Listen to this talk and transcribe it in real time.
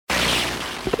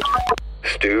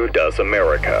Stu Does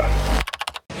America.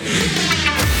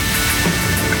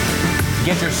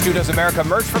 Get your Stu Does America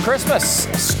merch for Christmas.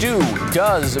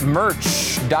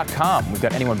 StuDoesMerch.com. We've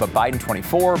got Anyone But Biden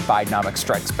 24, Bidenomics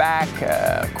Strikes Back,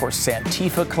 of course,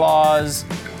 Santifa Claus.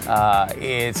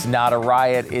 It's not a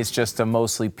riot. It's just a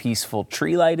mostly peaceful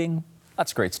tree lighting.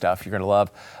 That's great stuff. You're going to love.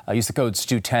 Use the code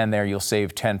STU10 there. You'll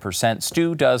save 10%.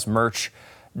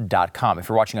 StuDoesMerch.com. If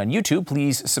you're watching on YouTube,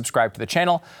 please subscribe to the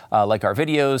channel, like our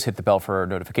videos, hit the bell for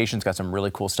notifications. Got some really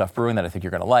cool stuff brewing that I think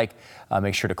you're going to like.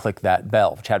 Make sure to click that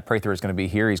bell. Chad Prather is going to be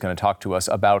here. He's going to talk to us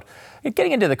about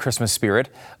getting into the Christmas spirit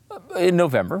in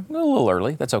November. A little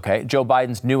early. That's okay. Joe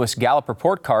Biden's newest Gallup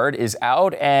report card is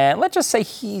out, and let's just say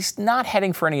he's not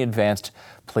heading for any advanced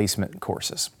placement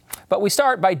courses. But we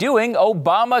start by doing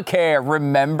Obamacare.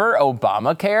 Remember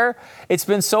Obamacare? It's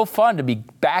been so fun to be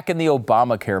back in the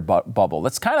Obamacare bubble.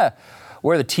 That's kind of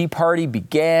where the Tea Party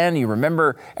began. You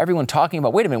remember everyone talking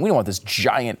about, wait a minute, we don't want this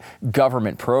giant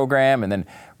government program. And then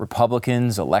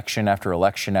Republicans, election after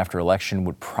election after election,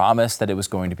 would promise that it was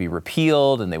going to be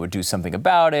repealed and they would do something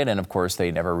about it. And of course,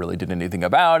 they never really did anything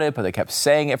about it, but they kept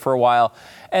saying it for a while.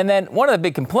 And then one of the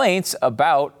big complaints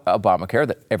about Obamacare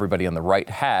that everybody on the right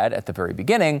had at the very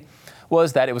beginning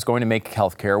was that it was going to make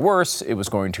health care worse. It was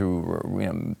going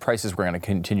to, prices were going to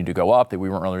continue to go up, that we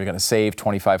weren't really going to save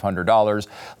 $2,500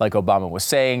 like Obama was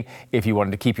saying. If you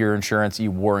wanted to keep your insurance, you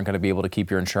weren't going to be able to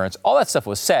keep your insurance. All that stuff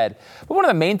was said. But one of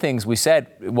the main things we said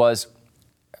was,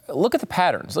 look at the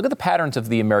patterns. Look at the patterns of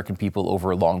the American people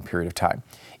over a long period of time.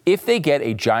 If they get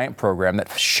a giant program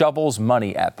that shovels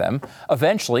money at them,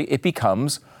 eventually it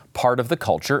becomes part of the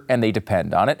culture and they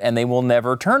depend on it and they will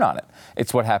never turn on it.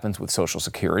 It's what happens with Social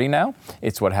Security now.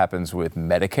 It's what happens with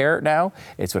Medicare now.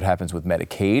 It's what happens with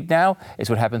Medicaid now. It's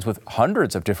what happens with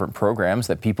hundreds of different programs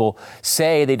that people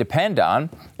say they depend on.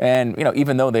 And,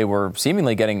 even though they were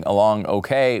seemingly getting along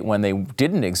okay when they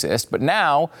didn't exist, but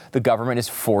now the government is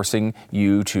forcing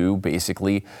you to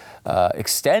basically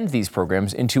extend these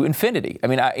programs into infinity. I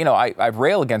mean, I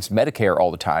rail against Medicare all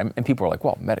the time, and people are like,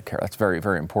 well, Medicare, that's a very,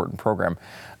 very important program.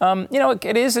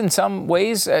 It is in some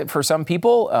ways for some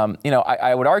people.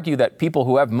 I would argue that people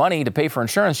who have money to pay for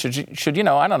insurance should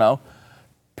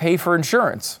pay for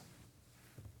insurance.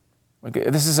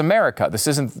 This is America. This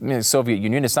isn't the Soviet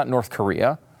Union. It's not North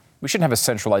Korea. We shouldn't have a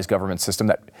centralized government system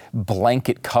that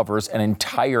blanket covers an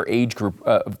entire age group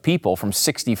of people from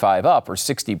 65 up or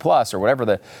 60 plus or whatever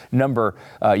the number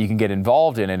you can get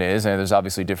involved in it is. And there's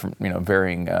obviously different,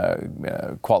 varying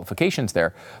qualifications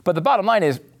there. But the bottom line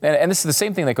is, and this is the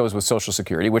same thing that goes with Social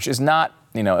Security, which is not,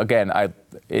 again,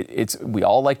 we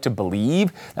all like to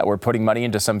believe that we're putting money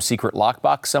into some secret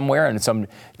lockbox somewhere, and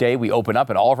someday we open up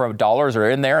and all of our dollars are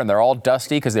in there and they're all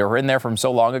dusty because they were in there from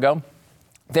so long ago.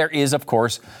 There is, of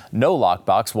course, no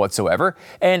lockbox whatsoever,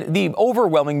 and the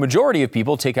overwhelming majority of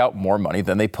people take out more money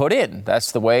than they put in.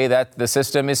 That's the way that the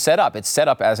system is set up. It's set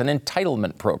up as an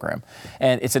entitlement program,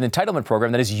 and it's an entitlement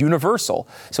program that is universal,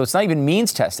 so it's not even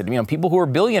means tested. People who are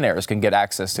billionaires can get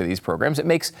access to these programs. It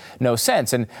makes no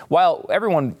sense, and while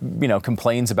everyone,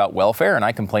 complains about welfare, and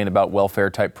I complain about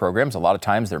welfare-type programs, a lot of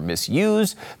times they're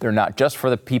misused. They're not just for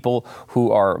the people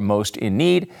who are most in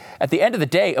need. At the end of the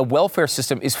day, a welfare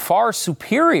system is far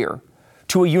superior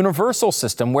to a universal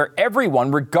system where everyone,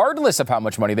 regardless of how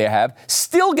much money they have,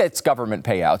 still gets government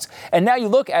payouts. And now you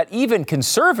look at even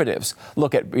conservatives,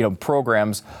 look at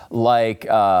programs like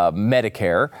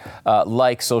Medicare,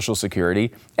 like Social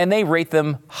Security, and they rate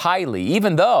them highly,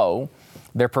 even though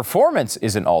their performance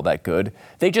isn't all that good.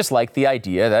 They just like the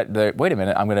idea that wait a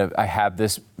minute, I have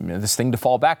this thing to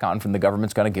fall back on from the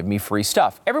government's going to give me free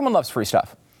stuff. Everyone loves free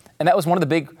stuff. And that was one of the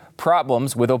big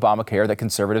problems with Obamacare that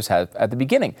conservatives had at the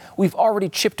beginning. We've already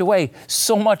chipped away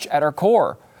so much at our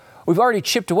core. We've already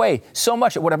chipped away so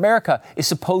much at what America is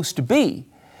supposed to be.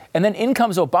 And then in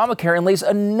comes Obamacare and lays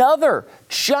another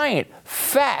giant,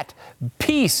 fat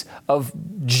piece of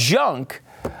junk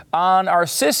on our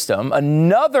system,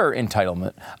 another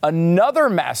entitlement, another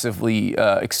massively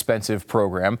expensive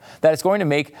program that is going to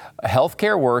make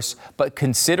healthcare worse. But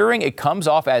considering it comes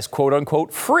off as quote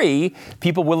unquote free,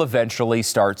 people will eventually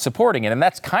start supporting it. And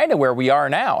that's kind of where we are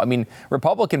now. I mean,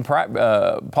 Republican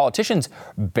politicians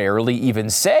barely even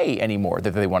say anymore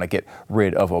that they want to get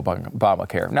rid of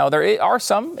Obamacare. Now, there are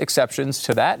some exceptions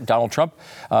to that. Donald Trump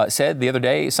said the other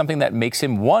day something that makes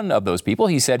him one of those people.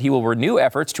 He said he will renew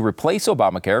efforts to replace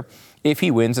Obamacare if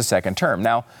he wins a second term.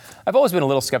 Now, I've always been a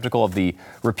little skeptical of the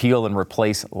repeal and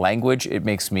replace language. It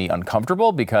makes me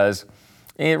uncomfortable because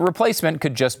replacement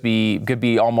could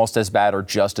be almost as bad or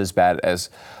just as bad as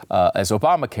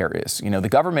Obamacare is. You know, the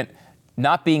government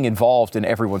not being involved in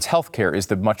everyone's health care is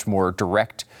the much more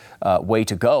direct way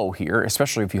to go here,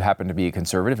 especially if you happen to be a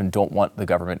conservative and don't want the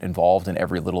government involved in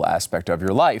every little aspect of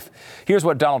your life. Here's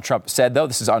what Donald Trump said, though.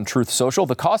 This is on Truth Social.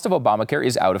 The cost of Obamacare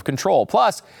is out of control.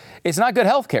 Plus, it's not good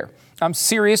health care. I'm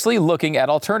seriously looking at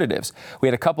alternatives. We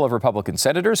had a couple of Republican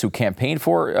senators who campaigned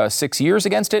for 6 years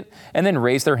against it and then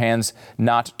raised their hands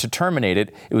not to terminate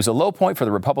it. It was a low point for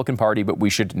the Republican Party, but we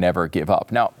should never give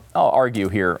up. Now, I'll argue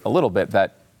here a little bit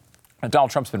that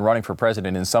Donald Trump's been running for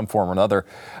president in some form or another,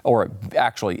 or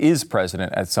actually is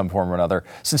president at some form or another,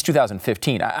 since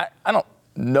 2015. I don't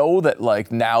know that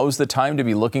now's the time to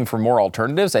be looking for more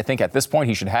alternatives. I think at this point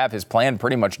he should have his plan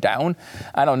pretty much down.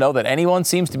 I don't know that anyone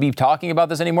seems to be talking about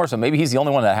this anymore, so maybe he's the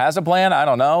only one that has a plan. I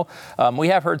don't know. We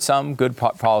have heard some good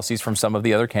policies from some of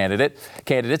the other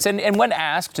candidates, and when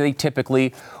asked, they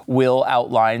typically will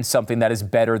outline something that is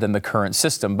better than the current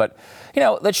system. But,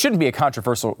 that shouldn't be a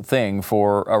controversial thing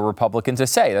for a Republican to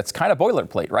say. That's kind of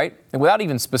boilerplate, right? And without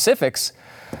even specifics,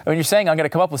 when you're saying I'm going to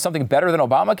come up with something better than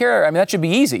Obamacare, that should be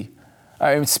easy.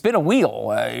 Spin a wheel,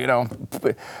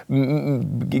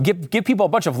 give people a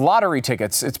bunch of lottery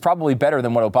tickets. It's probably better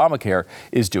than what Obamacare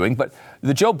is doing. But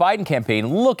the Joe Biden campaign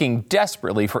looking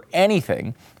desperately for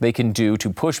anything they can do to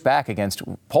push back against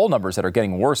poll numbers that are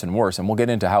getting worse and worse. And we'll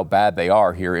get into how bad they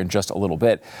are here in just a little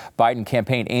bit. Biden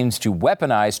campaign aims to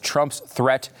weaponize Trump's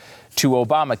threat to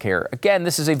Obamacare. Again,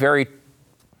 this is a very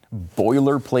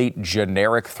boilerplate,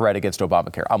 generic threat against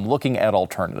Obamacare. I'm looking at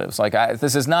alternatives.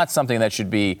 This is not something that should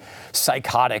be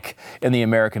psychotic in the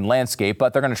American landscape,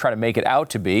 but they're going to try to make it out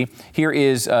to be. Here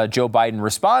is Joe Biden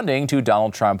responding to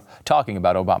Donald Trump talking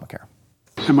about Obamacare.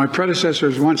 And my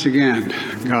predecessors, once again,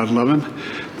 God love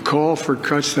him, call for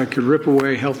cuts that could rip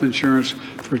away health insurance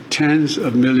for tens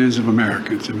of millions of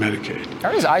Americans in Medicaid.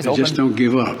 Are his eyes open? They just don't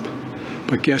give up.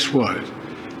 But guess what?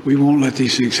 We won't let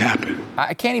these things happen.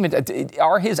 I can't even.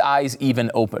 Are his eyes even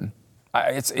open?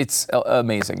 It's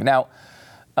amazing. Now,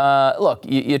 look,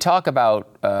 you talk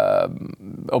about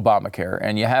Obamacare,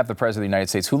 and you have the president of the United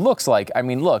States who looks like,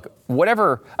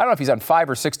 whatever. I don't know if he's on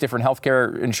 5 or 6 different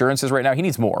healthcare insurances right now. He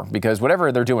needs more because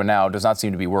whatever they're doing now does not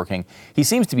seem to be working. He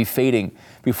seems to be fading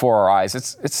before our eyes.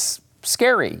 It's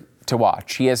scary to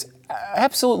watch. He has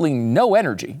absolutely no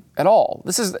energy at all.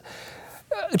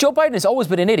 Joe Biden has always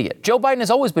been an idiot. Joe Biden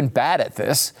has always been bad at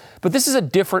this, but this is a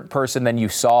different person than you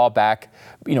saw back,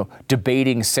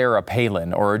 debating Sarah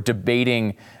Palin or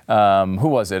debating,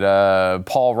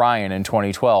 Paul Ryan in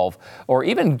 2012 or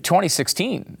even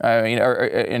 2016,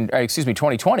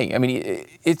 2020.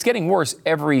 It's getting worse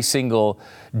every single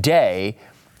day,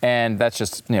 and that's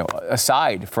just,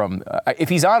 aside from, if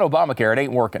he's on Obamacare, it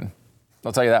ain't working.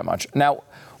 I'll tell you that much. Now,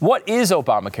 what is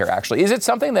Obamacare actually? Is it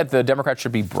something that the Democrats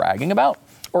should be bragging about?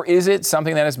 Or is it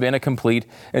something that has been a complete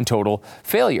and total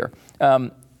failure?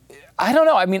 I don't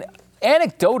know.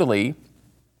 Anecdotally,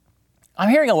 I'm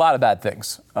hearing a lot of bad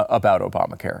things about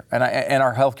Obamacare and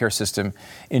our healthcare system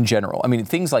in general.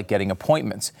 Things like getting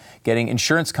appointments, getting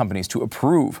insurance companies to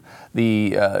approve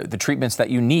the treatments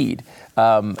that you need.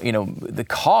 The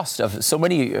cost of so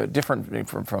many different,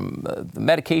 from the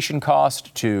medication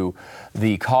cost to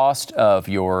the cost of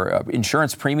your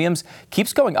insurance premiums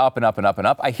keeps going up and up and up and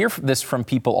up. I hear this from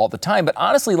people all the time, but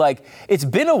honestly, it's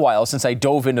been a while since I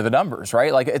dove into the numbers,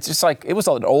 right? It's just it was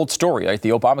an old story. The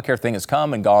Obamacare thing has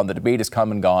come and gone. The debate has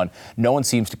come and gone. No one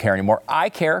seems to care anymore. I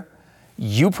care.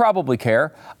 You probably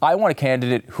care. I want a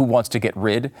candidate who wants to get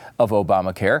rid of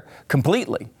Obamacare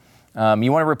completely.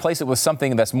 You want to replace it with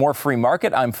something that's more free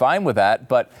market? I'm fine with that,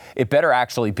 but it better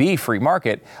actually be free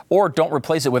market, or don't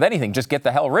replace it with anything. Just get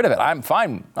the hell rid of it. I'm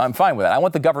fine with that. I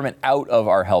want the government out of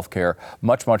our healthcare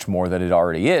much, much more than it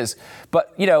already is.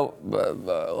 But,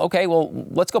 okay, well,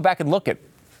 let's go back and look at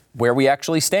where we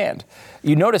actually stand.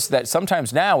 You notice that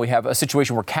sometimes now we have a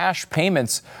situation where cash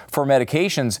payments for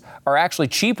medications are actually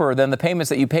cheaper than the payments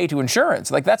that you pay to insurance.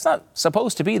 That's not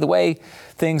supposed to be the way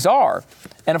things are.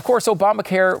 And of course,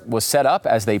 Obamacare was set up,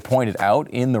 as they pointed out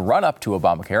in the run-up to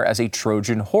Obamacare, as a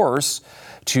Trojan horse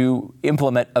to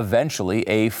implement eventually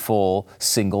a full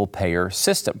single-payer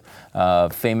system.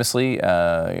 Famously,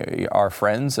 our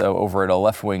friends over at a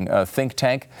left-wing think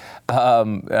tank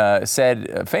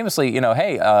said famously,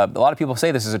 hey, a lot of people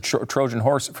say this is a Trojan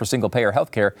horse for single-payer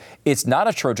healthcare. It's not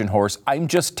a Trojan horse. I'm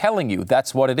just telling you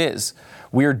that's what it is.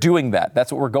 We're doing that. That's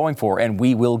what we're going for, and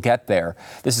we will get there.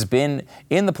 This has been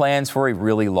in the plans for a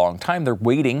really long time. They're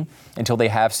waiting until they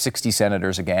have 60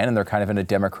 senators again, and they're kind of in a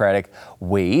Democratic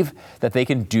wave that they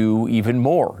can do even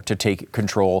more to take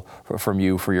control from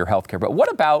you for your health care. But what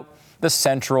about the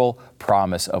central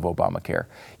promise of Obamacare.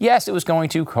 Yes, it was going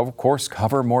to, of course,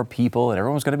 cover more people, and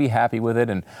everyone was going to be happy with it,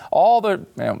 and all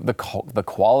the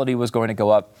quality was going to go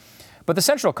up. But the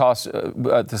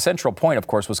central point, of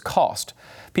course, was cost.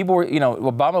 People were,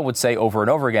 Obama would say over and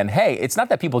over again, hey, it's not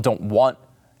that people don't want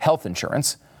health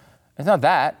insurance. It's not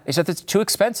that. It's that it's too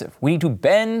expensive. We need to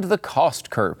bend the cost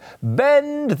curve.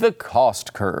 Bend the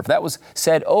cost curve. That was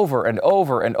said over and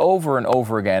over and over and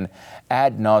over again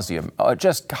ad nauseum,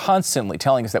 just constantly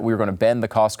telling us that we were going to bend the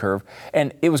cost curve,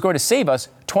 and it was going to save us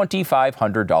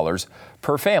 $2,500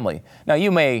 per family. Now,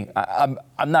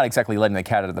 I'm not exactly letting the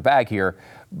cat out of the bag here.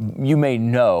 You may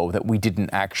know that we didn't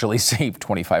actually save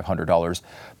 $2,500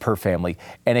 per family.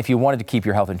 And if you wanted to keep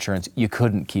your health insurance, you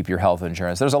couldn't keep your health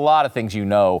insurance. There's a lot of things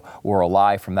were a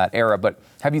lie from that era. But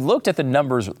have you looked at the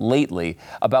numbers lately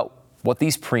about what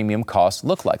these premium costs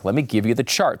look like? Let me give you the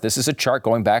chart. This is a chart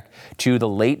going back to the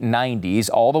late 90s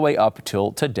all the way up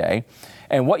till today.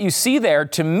 And what you see there,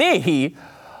 to me,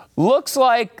 looks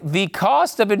like the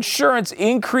cost of insurance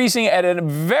increasing at a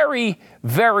very,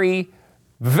 very,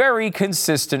 very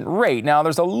consistent rate. Now,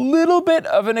 there's a little bit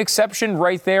of an exception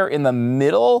right there in the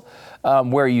middle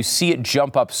where you see it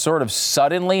jump up sort of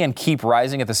suddenly and keep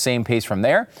rising at the same pace from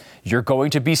there. You're going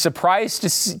to be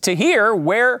surprised to hear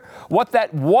what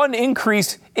that one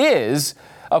increase is.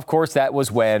 Of course, that was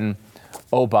when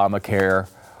Obamacare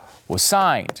was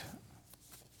signed.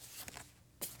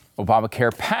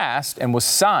 Obamacare passed and was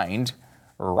signed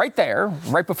right there,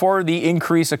 right before the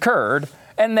increase occurred,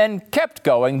 and then kept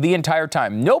going the entire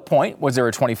time. No point was there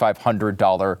a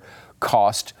 $2,500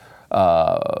 cost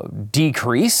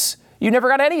decrease. You never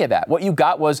got any of that. What you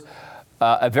got was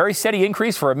a very steady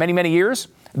increase for many, many years,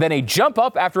 then a jump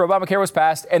up after Obamacare was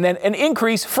passed, and then an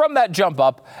increase from that jump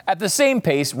up at the same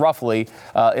pace, roughly,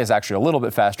 is actually a little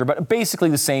bit faster, but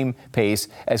basically the same pace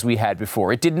as we had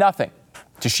before. It did nothing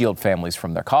to shield families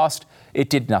from their cost. It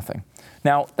did nothing.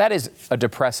 Now, that is a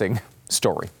depressing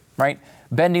story, right?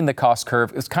 Bending the cost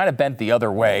curve is kind of bent the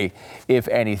other way, if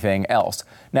anything else.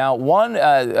 Now,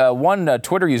 one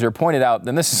Twitter user pointed out,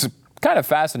 and this is kind of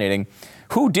fascinating,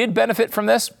 who did benefit from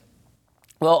this?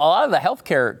 Well, a lot of the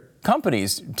healthcare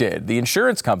companies did, the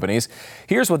insurance companies.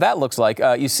 Here's what that looks like.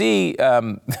 You see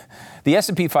the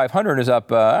S&P 500 is up,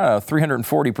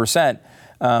 340%.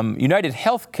 United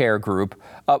Healthcare Group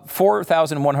up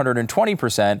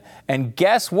 4,120%. And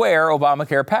guess where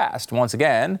Obamacare passed? Once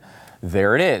again,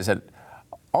 there it is. At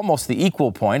almost the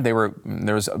equal point, there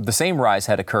was the same rise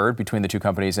had occurred between the two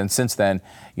companies, and since then,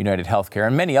 United Healthcare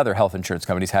and many other health insurance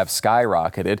companies have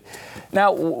skyrocketed.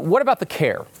 Now, what about the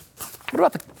care? What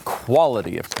about the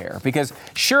quality of care? Because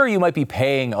sure, you might be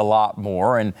paying a lot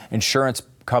more, and insurance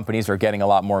companies are getting a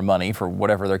lot more money for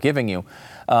whatever they're giving you.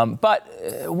 But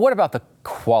what about the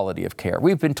quality of care?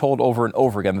 We've been told over and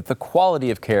over again that the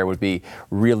quality of care would be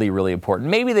really, really important.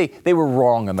 Maybe they were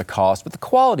wrong on the cost, but the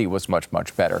quality was much,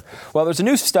 much better. Well, there's a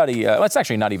new study. It's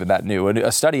actually not even that new.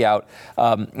 A study out.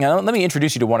 Now, let me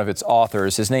introduce you to one of its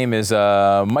authors. His name is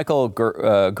Michael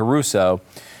Garuso.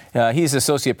 He's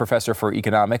associate professor for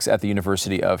economics at the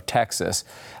University of Texas.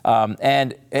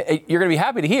 And you're going to be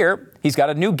happy to hear he's got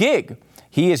a new gig.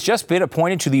 He has just been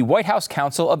appointed to the White House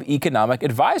Council of Economic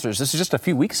Advisors. This is just a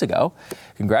few weeks ago.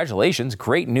 Congratulations.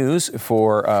 Great news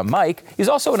for Mike. He's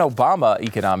also an Obama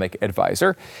economic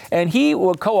advisor, and he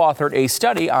co-authored a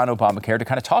study on Obamacare to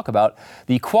kind of talk about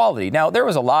the quality. Now, there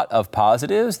was a lot of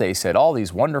positives. They said all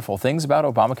these wonderful things about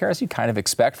Obamacare, as you kind of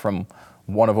expect from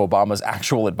one of Obama's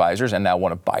actual advisors and now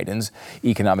one of Biden's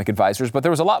economic advisors. But there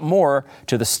was a lot more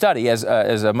to the study, as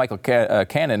Michael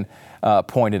Cannon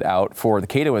pointed out for the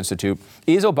Cato Institute.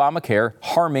 Is Obamacare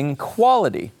harming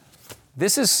quality?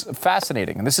 This is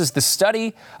fascinating. And this is the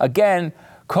study, again,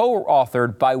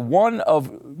 co-authored by one of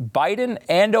Biden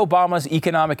and Obama's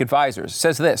economic advisors. It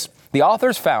says this: the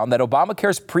authors found that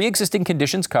Obamacare's pre-existing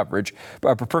conditions coverage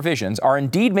provisions are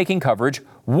indeed making coverage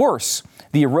worse.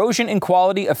 The erosion in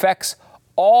quality affects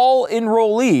all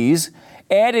enrollees,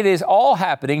 and it is all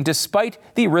happening despite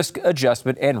the risk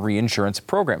adjustment and reinsurance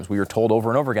programs. We were told over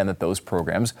and over again that those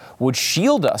programs would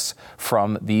shield us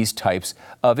from these types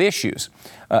of issues.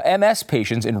 MS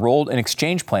patients enrolled in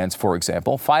exchange plans, for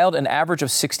example, filed an average of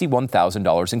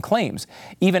 $61,000 in claims.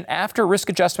 Even after risk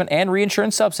adjustment and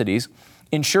reinsurance subsidies,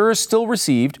 insurers still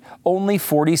received only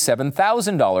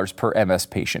 $47,000 per MS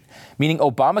patient, meaning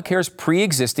Obamacare's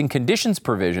pre-existing conditions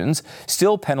provisions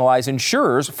still penalize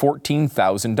insurers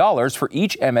 $14,000 for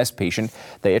each MS patient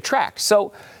they attract.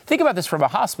 So think about this from a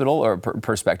hospital or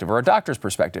perspective or a doctor's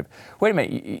perspective. Wait a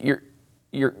minute,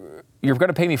 you're going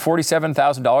to pay me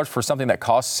 $47,000 for something that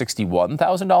costs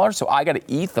 $61,000. So I got to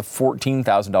eat the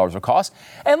 $14,000 of cost.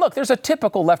 And look, there's a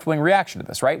typical left-wing reaction to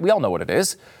this, right? We all know what it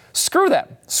is. Screw them.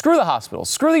 Screw the hospitals.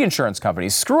 Screw the insurance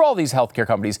companies. Screw all these healthcare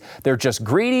companies. They're just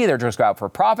greedy. They're just out for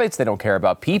profits. They don't care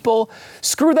about people.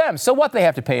 Screw them. So what? They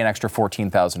have to pay an extra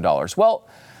 $14,000. Well,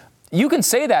 you can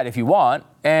say that if you want,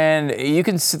 and you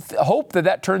can hope that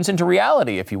that turns into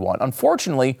reality if you want.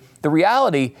 Unfortunately, the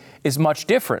reality is much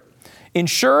different.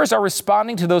 Insurers are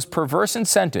responding to those perverse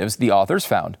incentives, the authors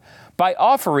found, by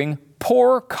offering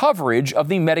poor coverage of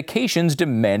the medications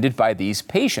demanded by these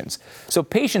patients. So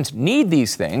patients need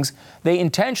these things. They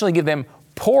intentionally give them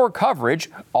poor coverage,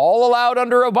 all allowed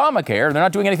under Obamacare. They're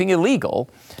not doing anything illegal.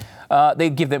 They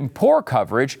give them poor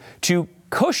coverage to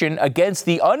cushion against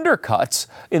the undercuts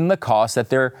in the costs that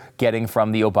they're getting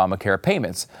from the Obamacare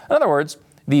payments. In other words,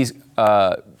 these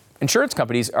insurance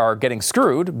companies are getting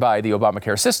screwed by the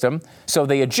Obamacare system, so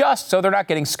they adjust so they're not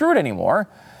getting screwed anymore.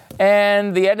 And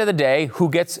at the end of the day, who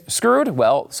gets screwed?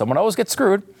 Well, someone always gets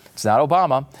screwed. It's not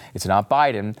Obama. It's not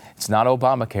Biden. It's not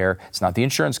Obamacare. It's not the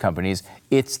insurance companies.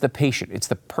 It's the patient. It's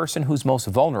the person who's most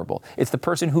vulnerable. It's the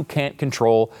person who can't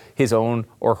control his own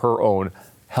or her own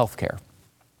health care.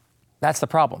 That's the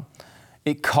problem.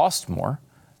 It costs more.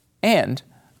 And,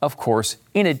 of course,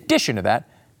 in addition to that,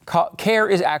 care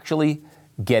is actually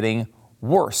getting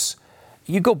worse.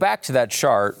 You go back to that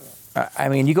chart.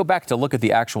 You go back to look at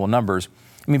the actual numbers.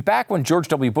 Back when George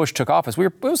W. Bush took office,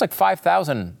 it was like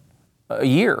 $5,000 a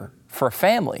year for a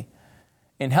family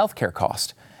in healthcare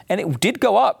cost. And it did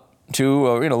go up to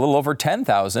a little over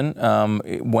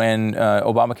 $10,000 when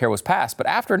Obamacare was passed. But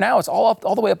after now, it's all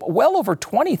the way up well over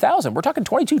 $20,000. We're talking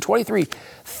 $22,000,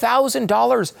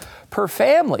 $23,000 per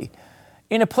family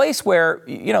in a place where,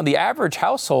 the average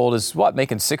household is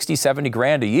making 60, 70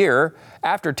 grand a year.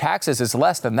 After taxes is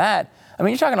less than that.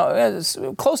 You're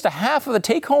talking close to half of the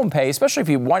take-home pay, especially if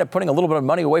you wind up putting a little bit of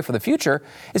money away for the future,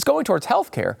 is going towards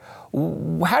health care.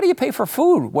 How do you pay for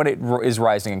food when it is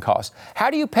rising in cost? How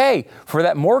do you pay for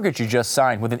that mortgage you just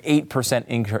signed with an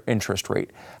 8% interest rate?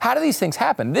 How do these things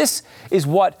happen? This is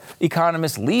what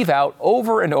economists leave out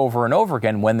over and over and over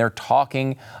again when they're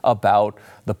talking about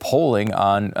the polling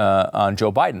on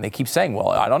Joe Biden. They keep saying, well,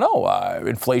 I don't know,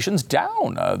 inflation's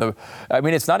down.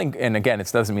 It's not, and again, it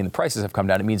doesn't mean the prices have come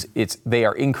down. It means they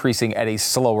are increasing at a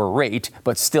slower rate,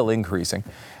 but still increasing.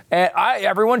 And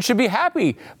everyone should be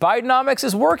happy. Bidenomics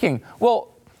is working. Well,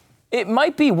 it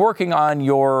might be working on in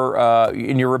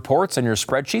your reports and your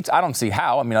spreadsheets. I don't see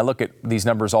how. I look at these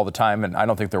numbers all the time, and I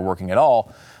don't think they're working at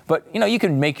all. But, you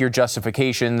can make your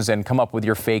justifications and come up with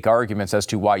your fake arguments as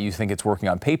to why you think it's working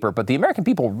on paper. But the American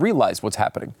people realize what's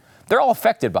happening. They're all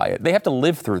affected by it. They have to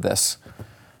live through this.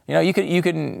 You could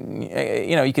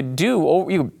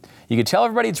tell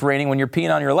everybody it's raining when you're peeing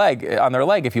on their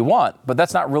leg if you want, but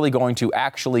that's not really going to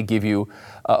actually give you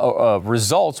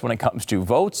results when it comes to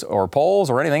votes or polls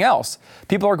or anything else.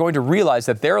 People are going to realize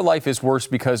that their life is worse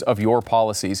because of your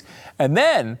policies. And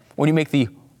then when you make the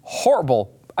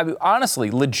horrible,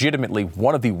 honestly, legitimately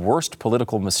one of the worst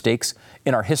political mistakes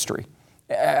in our history.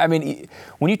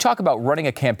 When you talk about running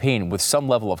a campaign with some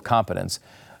level of competence,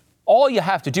 all you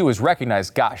have to do is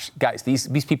recognize, gosh, guys,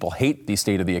 these people hate the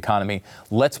state of the economy.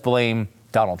 Let's blame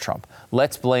Donald Trump.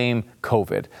 Let's blame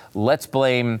COVID. Let's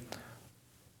blame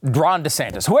Ron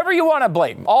DeSantis. Whoever you want to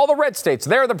blame. All the red states,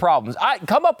 they're the problems.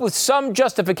 Come up with some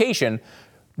justification.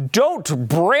 Don't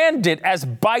brand it as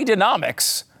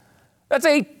Bidenomics. That's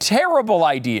a terrible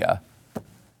idea.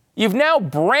 You've now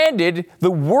branded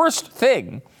the worst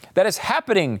thing that is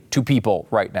happening to people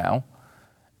right now.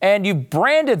 And you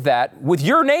branded that with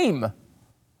your name.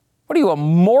 What are you, a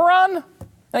moron? And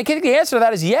I think the answer to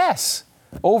that is yes.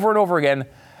 Over and over again,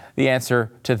 the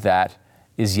answer to that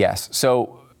is yes.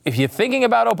 So if you're thinking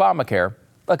about Obamacare,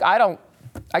 look, I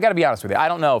got to be honest with you. I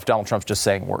don't know if Donald Trump's just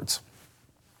saying words.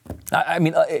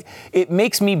 It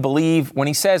makes me believe when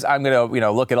he says, I'm going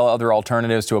to, look at all other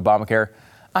alternatives to Obamacare.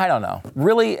 I don't know.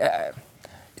 Really,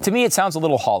 to me, it sounds a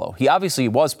little hollow. He obviously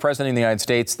was president of the United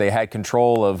States. They had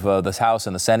control of this House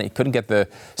and the Senate. He couldn't get the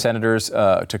senators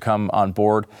to come on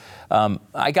board.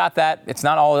 I got that. It's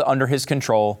not all under his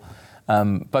control.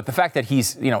 But the fact that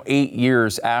he's, 8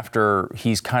 years after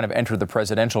he's kind of entered the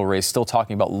presidential race, still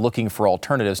talking about looking for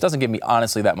alternatives doesn't give me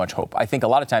honestly that much hope. I think a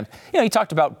lot of times, he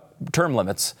talked about term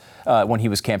limits when he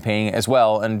was campaigning as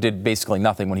well and did basically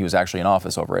nothing when he was actually in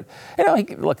office over it.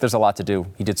 Look, there's a lot to do.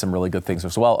 He did some really good things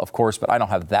as well, of course, but I don't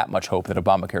have that much hope that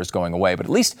Obamacare is going away. But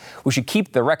at least we should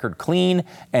keep the record clean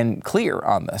and clear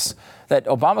on this, that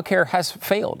Obamacare has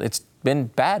failed. It's been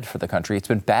bad for the country. It's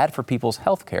been bad for people's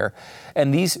health care.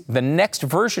 And the next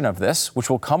version of this, which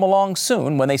will come along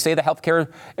soon, when they say the health care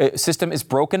system is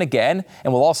broken again,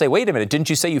 and we'll all say, wait a minute, didn't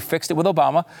you say you fixed it with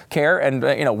Obamacare?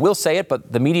 And, we'll say it,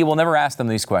 but the media will never ask them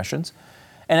these questions.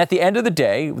 And at the end of the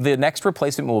day, the next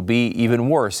replacement will be even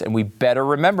worse. And we better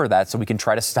remember that so we can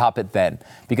try to stop it then.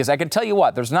 Because I can tell you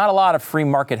what, there's not a lot of free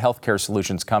market healthcare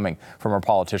solutions coming from our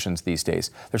politicians these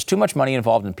days. There's too much money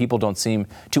involved and people don't seem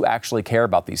to actually care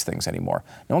about these things anymore.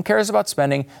 No one cares about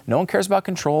spending. No one cares about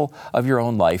control of your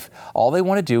own life. All they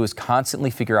want to do is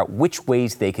constantly figure out which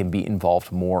ways they can be involved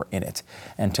more in it.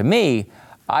 And to me,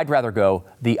 I'd rather go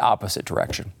the opposite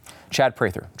direction. Chad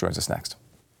Prather joins us next.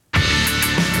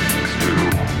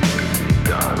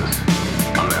 Does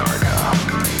America.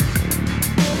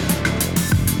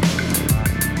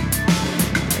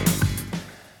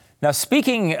 Now,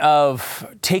 speaking of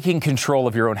taking control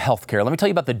of your own health care, let me tell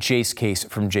you about the Jace case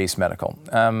from Jace Medical.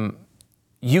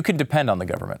 You can depend on the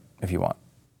government if you want.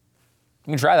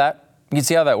 You can try that. You can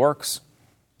see how that works.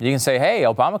 You can say, hey,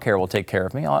 Obamacare will take care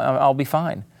of me. I'll be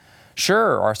fine.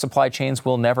 Sure, our supply chains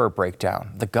will never break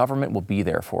down. The government will be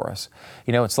there for us.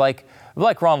 It's like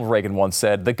Ronald Reagan once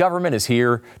said, the government is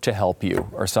here to help you,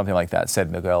 or something like that, said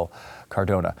Miguel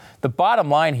Cardona. The bottom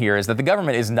line here is that the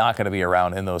government is not going to be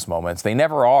around in those moments. They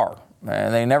never are.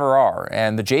 And they never are.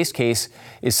 And the Jace case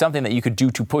is something that you could do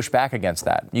to push back against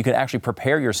that. You can actually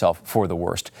prepare yourself for the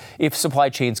worst. If supply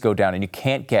chains go down and you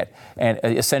can't get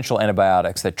essential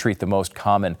antibiotics that treat the most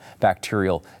common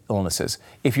bacterial illnesses,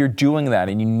 if you're doing that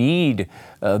and you need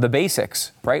the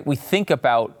basics, right? We think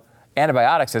about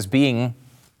antibiotics as being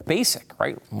basic,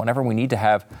 right? Whenever we need to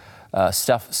have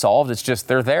stuff solved, it's just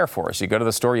they're there for us. You go to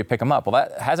the store, you pick them up. Well,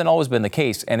 that hasn't always been the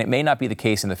case, and it may not be the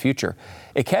case in the future.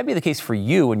 It can be the case for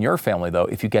you and your family, though,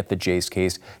 if you get the Jace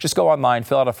case. Just go online,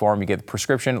 fill out a form, you get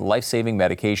prescription life-saving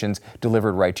medications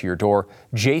delivered right to your door.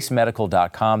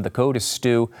 JaceMedical.com. The code is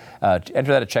Stu.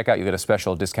 Enter that at checkout. You get a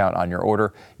special discount on your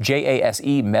order.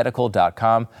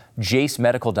 JaseMedical.com.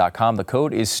 JaceMedical.com. The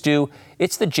code is Stu.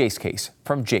 It's the Jace case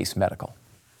from Jace Medical.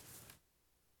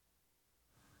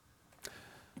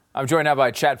 I'm joined now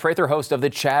by Chad Prather, host of the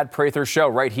Chad Prather Show,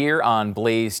 right here on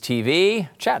Blaze TV.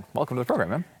 Chad, welcome to the program,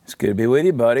 man. It's good to be with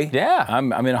you, buddy. Yeah,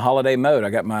 I'm in a holiday mode. I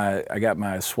got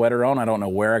my sweater on. I don't know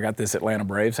where I got this Atlanta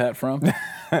Braves hat from.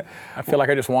 I feel like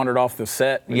I just wandered off the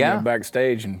set,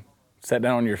 backstage, and sat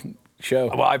down on your show.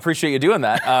 Well, I appreciate you doing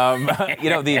that.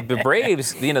 The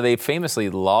Braves, they famously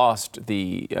lost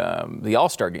the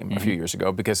All-Star game a few years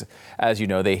ago because, as you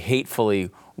know, they hatefully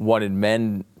wanted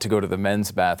men to go to the men's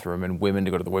bathroom and women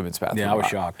to go to the women's bathroom. Yeah, I was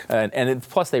shocked.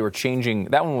 Plus they were changing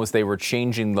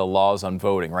the laws on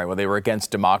voting, right? Where they were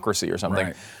against democracy or something.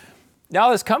 Right. Now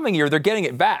this coming year, they're getting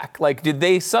it back. Like, did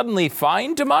they suddenly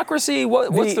find democracy?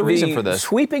 What's the reason for this?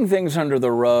 Sweeping things under the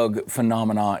rug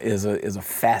phenomena is a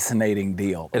fascinating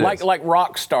deal. Like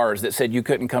rock stars that said you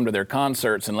couldn't come to their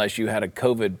concerts unless you had a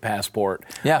COVID passport,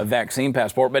 a vaccine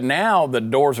passport. But now the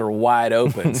doors are wide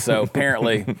open. So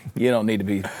apparently you don't need to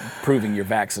be proving your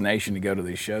vaccination to go to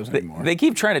these shows anymore. They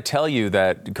keep trying to tell you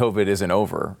that COVID isn't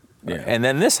over. Yeah. And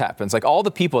then this happens. Like all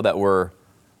the people that were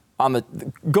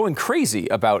going crazy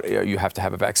about you have to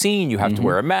have a vaccine, you have to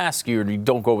wear a mask, you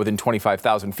don't go within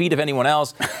 25,000 feet of anyone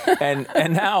else, and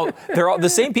now they're all the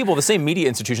same people, the same media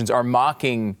institutions are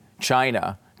mocking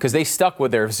China because they stuck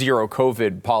with their zero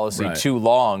COVID policy too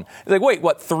long. It's like, wait,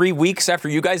 what? 3 weeks after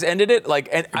you guys ended it?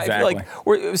 Exactly. I feel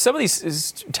like some of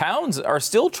these towns are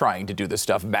still trying to do this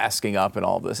stuff, masking up and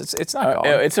all this. It's not gone.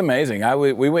 It's amazing.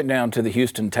 We went down to the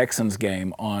Houston Texans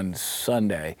game on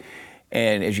Sunday.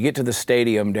 And as you get to the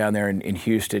stadium down there in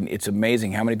Houston, it's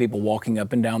amazing how many people walking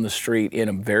up and down the street in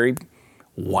a very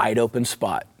wide open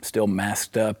spot, still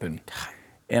masked up. And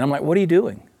I'm like, what are you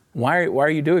doing? Why are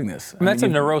you doing this? That's a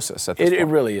neurosis at this point. It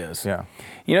really is. Yeah.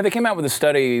 They came out with a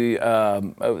study 6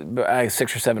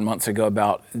 or 7 months ago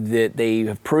about that they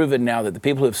have proven now that the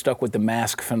people who have stuck with the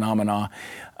mask phenomena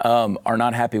are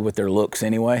not happy with their looks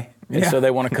anyway. And so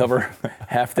they want to cover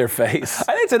half their face.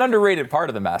 I think it's an underrated part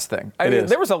of the mask thing. I mean,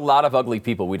 there was a lot of ugly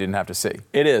people we didn't have to see.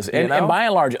 It is. And by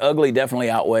and large, ugly definitely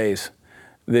outweighs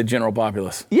the general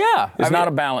populace. Yeah. It's not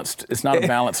a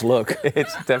balanced look.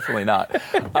 It's definitely not.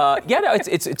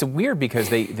 It's weird because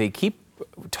they keep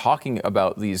talking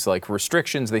about these like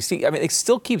restrictions. It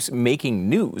still keeps making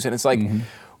news. And it's like,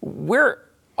 we're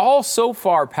all so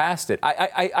far past it.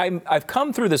 I've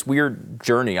come through this weird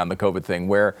journey on the COVID thing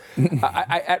where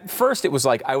at first it was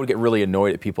like I would get really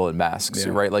annoyed at people in masks,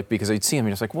 right? Like because I'd see them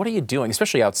and it's like, what are you doing?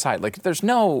 Especially outside. Like there's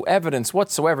no evidence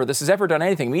whatsoever this has ever done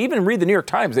anything. I mean, even read the New York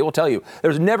Times, they will tell you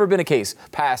there's never been a case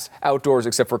passed outdoors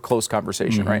except for close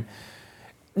conversation, right?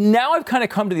 now I've kind of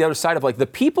come to the other side of like the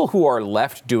people who are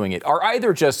left doing it are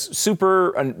either just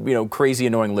super, crazy,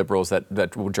 annoying liberals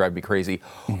that will drive me crazy,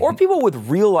 or people with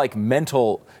real like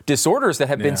mental disorders that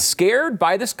have been scared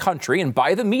by this country and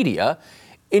by the media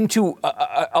into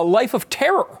a life of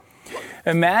terror.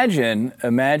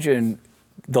 Imagine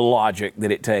the logic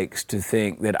that it takes to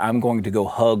think that I'm going to go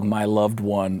hug my loved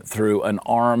one through an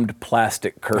armed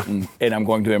plastic curtain and I'm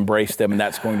going to embrace them and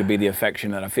that's going to be the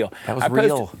affection that I feel. That was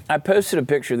real. I posted a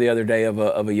picture the other day of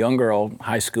a young girl,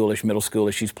 high schoolish, middle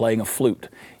schoolish. She's playing a flute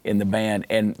in the band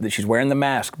and she's wearing the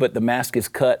mask, but the mask is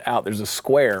cut out. There's a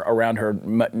square around her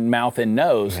mouth and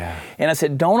nose. Yeah. And I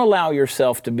said, don't allow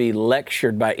yourself to be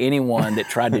lectured by anyone that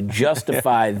tried to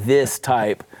justify this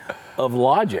type of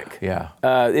logic. Yeah.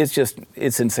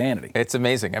 It's insanity. It's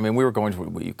amazing. I mean, we were going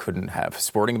to, you couldn't have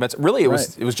sporting events. Really, it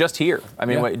was just here. I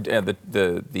mean,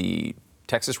 the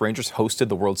Texas Rangers hosted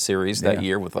the World Series that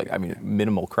year with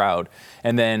minimal crowd.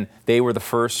 And then they were the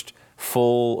first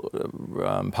full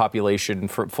population,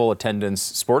 full attendance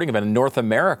sporting event in North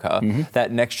America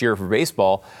that next year for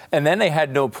baseball. And then they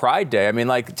had no Pride Day. I mean,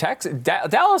 like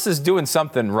Dallas is doing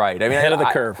something right. I mean, ahead of the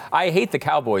curve. I hate the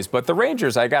Cowboys, but the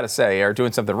Rangers, I got to say, are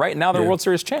doing something right. Now they're World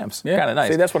Series champs. Yeah. Kind of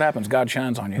nice. See, that's what happens. God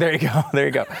shines on you. There you go. There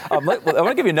you go. I want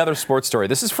to give you another sports story.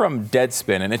 This is from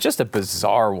Deadspin, and it's just a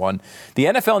bizarre one. The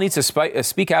NFL needs to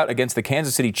speak out against the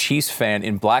Kansas City Chiefs fan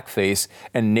in blackface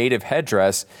and native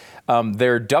headdress.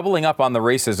 They're doubling up on the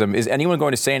racism. Is anyone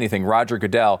going to say anything? Roger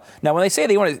Goodell. Now, when they say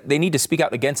they need to speak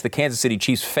out against the Kansas City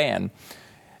Chiefs fan,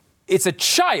 it's a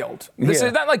child. This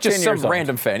is not like just some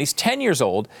random fan. He's 10 years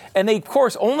old. And they, of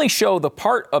course, only show the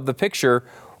part of the picture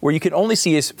where you can only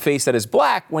see his face that is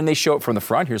black when they show it from the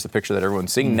front. Here's the picture that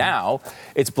everyone's seeing now.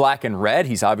 It's black and red.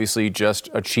 He's obviously just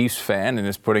a Chiefs fan and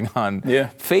is putting on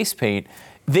face paint.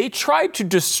 They tried to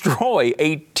destroy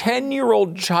a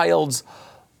 10-year-old child's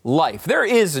life. There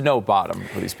is no bottom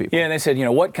for these people. Yeah, and they said,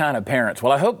 what kind of parents?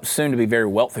 Well, I hope soon to be very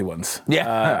wealthy ones.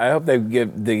 Yeah. I hope they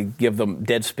give them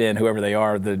Deadspin, whoever they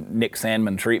are, the Nick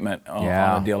Sandman treatment on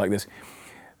a deal like this.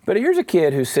 But here's a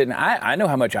kid who's sitting, I know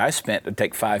how much I spent to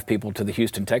take 5 people to the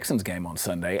Houston Texans game on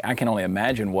Sunday. I can only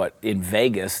imagine what in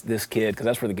Vegas this kid, because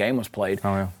that's where the game was played.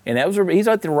 Oh, yeah. And he's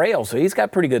at the rail, so he's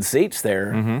got pretty good seats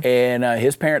there. And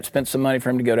his parents spent some money for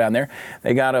him to go down there.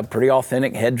 They got a pretty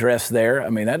authentic headdress there.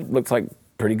 I mean, that looks like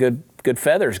pretty good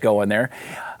feathers going there.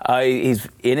 He's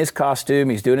in his costume.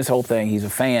 He's doing his whole thing. He's a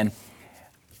fan.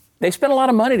 They spent a lot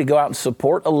of money to go out and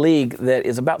support a league that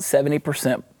is about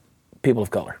 70% people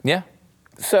of color. Yeah.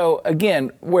 So, again,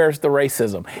 where's the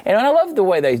racism? And I love the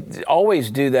way they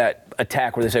always do that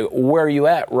attack where they say, where are you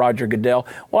at, Roger Goodell?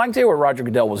 Well, I can tell you where Roger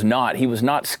Goodell was not. He was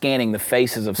not scanning the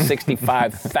faces of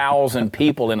 65,000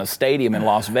 people in a stadium in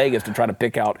Las Vegas to try to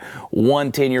pick out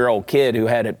one 10-year-old kid who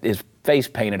had his face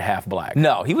painted half black.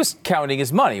 No, he was counting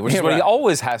his money, which is what he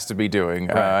always has to be doing.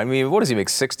 Right. I mean, what does he make,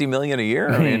 $60 million a year?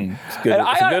 I mean, it's good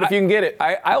if you can get it.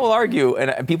 I will argue,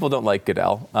 and people don't like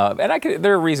Goodell, and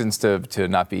there are reasons to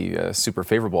not be super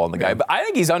favorable on the guy, but I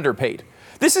think he's underpaid.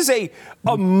 This is a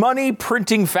money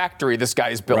printing factory this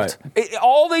guy's built. Right.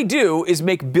 All they do is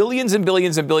make billions and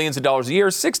billions and billions of dollars a year.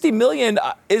 $60 million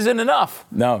isn't enough.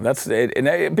 No, that's it.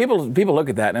 And people look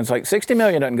at that and it's like $60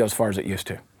 million doesn't go as far as it used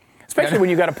to. Especially when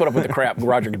you got to put up with the crap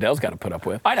Roger Goodell's got to put up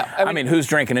with. I know. I mean, who's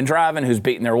drinking and driving, who's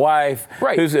beating their wife,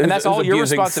 and that's all your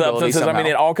responsibility somehow. I mean,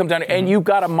 it all comes down to, and you've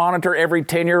got to monitor every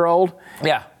 10-year-old.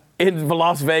 Yeah. In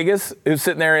Las Vegas, who's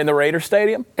sitting there in the Raider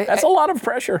Stadium. That's a lot of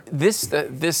pressure.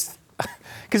 Because,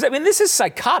 I mean, this is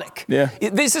psychotic. Yeah.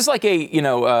 This is like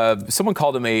someone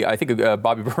called him I think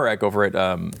Bobby Burack over at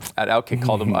Outkick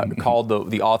called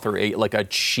the author a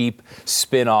cheap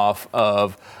spin-off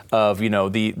of the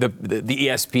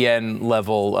ESPN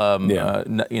level,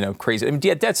 crazy. I mean,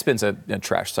 Deadspin's a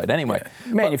trash site anyway.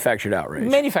 Yeah. Manufactured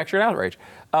outrage.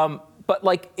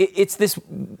 But it's this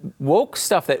woke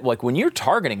stuff that when you're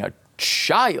targeting a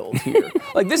child here,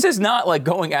 this is not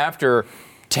going after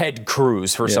Ted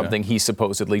Cruz for something he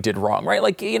supposedly did wrong,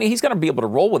 right? He's going to be able to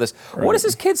roll with this. Right. What is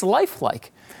this kid's life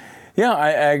like? Yeah, I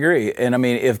agree. And I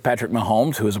mean, if Patrick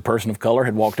Mahomes, who is a person of color,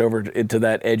 had walked over to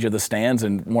that edge of the stands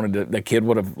and the kid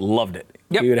would have loved it.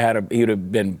 Yep. He would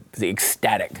have been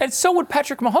ecstatic. And so would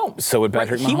Patrick Mahomes.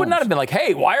 Mahomes. He would not have been like,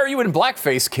 hey, why are you in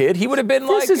blackface, kid? He would have been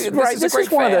this is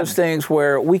one of those things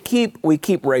where we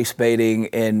keep race baiting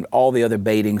and all the other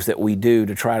baitings that we do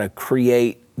to try to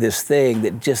create this thing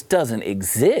that just doesn't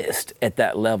exist at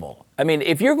that level. I mean,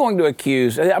 if you're going to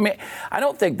accuse, I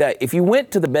don't think that if you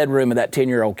went to the bedroom of that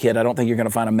 10-year-old kid, I don't think you're going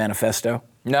to find a manifesto.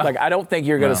 No. I don't think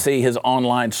you're going to see his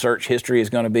online search history is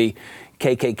going to be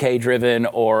KKK driven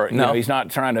or, he's not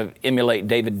trying to emulate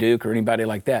David Duke or anybody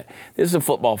like that. This is a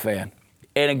football fan.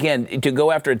 And again, to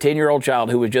go after a 10-year-old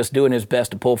child who was just doing his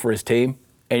best to pull for his team,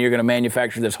 and you're going to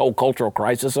manufacture this whole cultural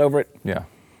crisis over it? Yeah.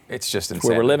 It's just insane.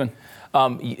 Where we're living.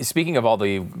 Speaking of all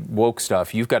the woke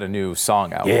stuff, you've got a new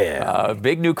song out. Yeah.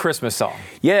 Big new Christmas song.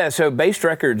 Yeah, so Based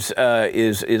Records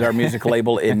is our music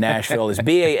label in Nashville. It's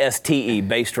BASTE,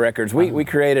 Based Records. We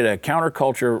created a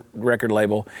counterculture record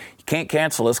label. You can't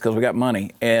cancel us because we got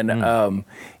money. And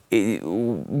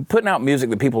putting out music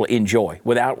that people enjoy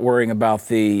without worrying about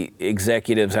the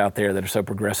executives out there that are so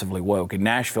progressively woke. And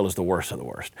Nashville is the worst of the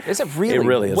worst. Is it really? It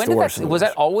really is the worst of the worst. Was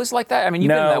that always like that? I mean, you've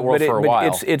been in that world for a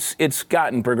while. It's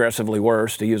gotten progressively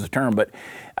worse, to use the term. But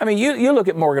I mean, you look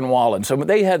at Morgan Wallen. So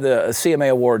they had the CMA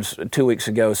Awards 2 weeks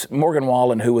ago. Morgan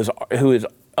Wallen, who is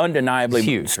undeniably,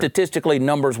 huge, statistically,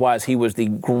 numbers-wise, he was the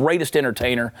greatest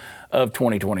entertainer of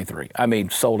 2023. I mean,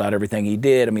 sold out everything he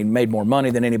did. I mean, made more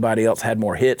money than anybody else, had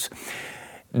more hits.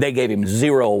 They gave him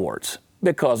 0 awards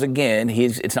because, again,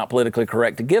 it's not politically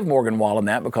correct to give Morgan Wallen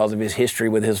that because of his history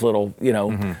with his little,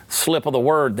 slip of the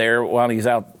word there while he's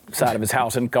outside of his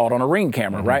house and caught on a Ring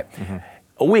camera, right?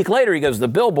 A week later, he goes to the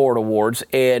Billboard Awards,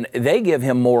 and they give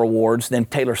him more awards than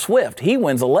Taylor Swift. He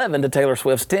wins 11 to Taylor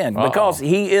Swift's 10 because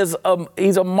he's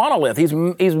a monolith. He's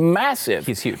massive.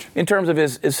 He's huge in terms of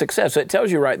his success. So it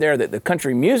tells you right there that the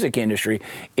country music industry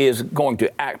is going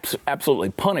to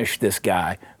absolutely punish this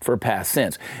guy for past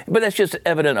sins. But that's just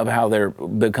evident of how they're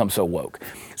become so woke.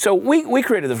 So we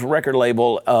created this record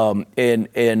label,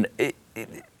 and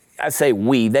I say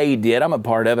they did. I'm a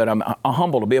part of it. I'm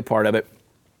humbled to be a part of it.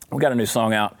 We got a new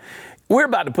song out. We're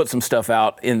about to put some stuff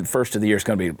out in the first of the year. It's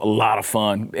going to be a lot of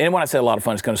fun. And when I say a lot of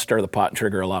fun, it's going to stir the pot and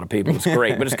trigger a lot of people. It's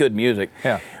great, but it's good music.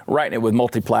 Yeah. Writing it with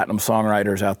multi-platinum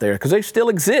songwriters out there because they still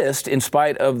exist in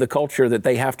spite of the culture that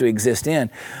they have to exist in.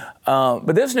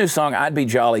 But this new song, I'd Be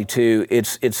Jolly Too,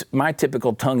 it's my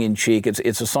typical tongue-in-cheek.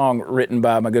 It's a song written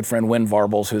by my good friend Win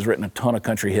Varbles, who's written a ton of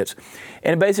country hits.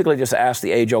 And it basically just asks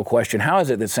the age-old question, how is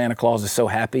it that Santa Claus is so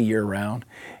happy year-round?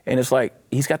 And it's like,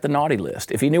 he's got the naughty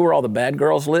list. If he knew where all the bad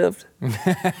girls lived,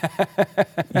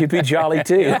 you'd be jolly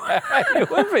too. You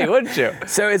would be, wouldn't you?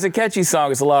 So it's a catchy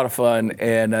song. It's a lot of fun,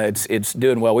 and it's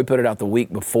doing well. We put it out the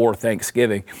week before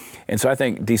Thanksgiving, and so I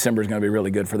think December is going to be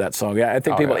really good for that song. I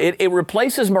think it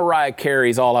replaces Mariah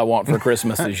Carey's "All I Want for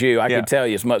Christmas Is You." I can tell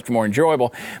you it's much more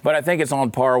enjoyable, but I think it's on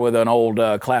par with an old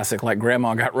classic like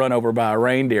 "Grandma Got Run Over by a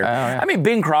Reindeer." I mean,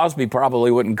 Bing Crosby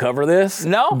probably wouldn't cover this.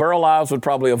 No, Burl Ives would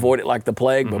probably avoid it like the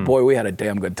plague. But boy, we had a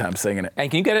damn good time singing it. And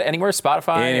can you get it anywhere?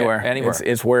 Spotify? Anywhere.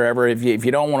 It's wherever. If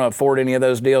you don't want to afford any of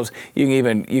those deals, you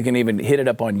can even hit it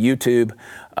up on YouTube,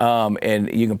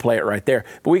 and you can play it right there.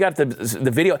 But we got the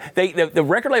video. The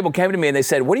record label came to me and they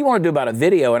said, "What do you want to do about a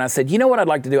video?" And I said, "You know what I'd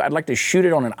like to do? I'd like to shoot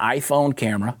it on an iPhone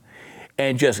camera,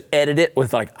 and just edit it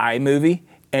with like iMovie."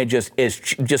 And just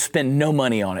spend no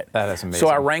money on it. That is amazing.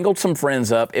 So I wrangled some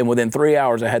friends up, and within 3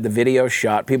 hours, I had the video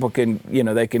shot. People can,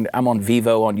 I'm on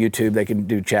Vivo on YouTube. They can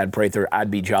do Chad Prather, I'd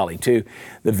Be Jolly Too.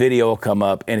 The video will come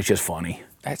up, and it's just funny.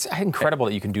 It's incredible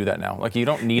that you can do that now. Like, you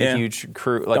don't need a huge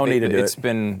crew. Like, don't need to do it.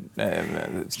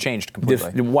 It's changed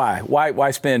completely.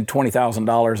 Why spend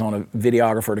 $20,000 on a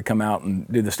videographer to come out and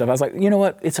do this stuff? I was like, you know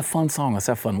what? It's a fun song. Let's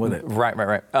have fun with it.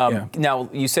 Right. Now,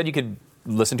 you said you could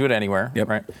listen to it anywhere,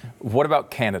 right? What about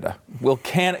Canada?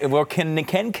 Can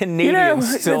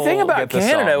Canadians still the thing about get the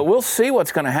Canada, song? we'll see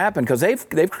what's going to happen because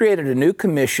they've created a new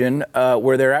commission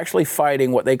where they're actually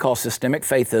fighting what they call systemic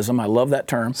faithism. I love that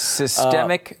term.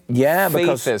 Systemic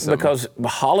faithism. Because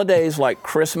holidays like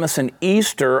Christmas and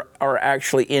Easter are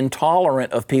actually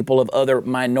intolerant of people of other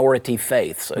minority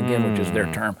faiths, again, which is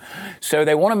their term. So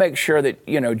they want to make sure that,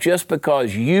 just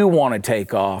because you want to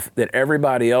take off, that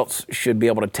everybody else should be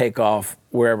able to take off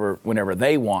whenever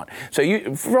they want.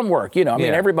 So from work,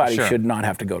 everybody should not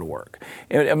have to go to work.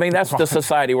 I mean, that's the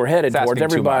society we're headed towards.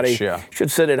 Everybody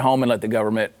should sit at home and let the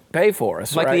government pay for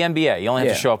us. Like right? the NBA. You only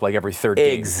have to show up like every third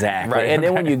game. Exactly. Right. And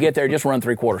then when you get there, just run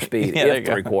 3/4 speed, if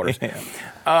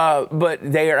 3/4. But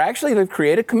they've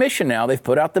created a commission now. They've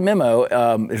put out the memo.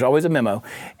 There's always a memo.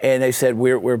 And they said,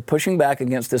 we're pushing back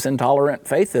against this intolerant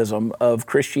faithism of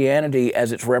Christianity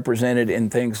as it's represented in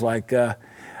things like,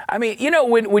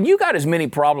 when you got as many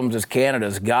problems as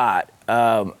Canada's got,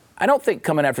 I don't think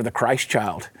coming after the Christ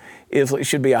child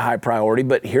should be a high priority,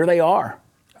 but here they are.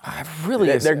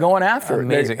 They're going after it.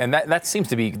 Amazing. And that seems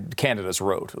to be Canada's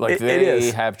road. Like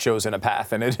they have chosen a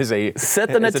path, and it is set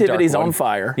the nativities on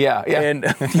fire. Yeah.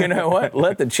 And you know what?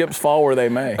 Let the chips fall where they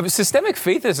may. Systemic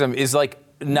faithism is like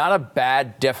not a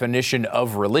bad definition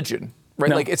of religion. Right,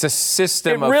 No. like it's a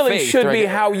system of It really faith, should right? be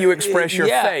how you express your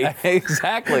Yeah, faith.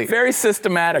 exactly. Very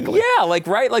systematically. Yeah, like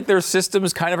there's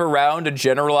systems kind of around a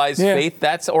generalized Yeah. faith.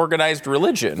 That's organized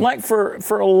religion. Like for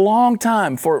a long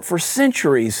time, for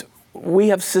centuries, we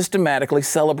have systematically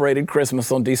celebrated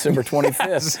Christmas on December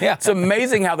 25th. Yeah. It's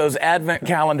amazing how those Advent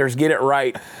calendars get it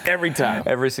right every time.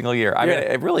 Every single year. I mean,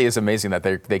 it really is amazing that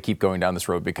they keep going down this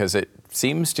road because it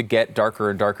seems to get darker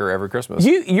and darker every Christmas.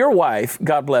 Your wife,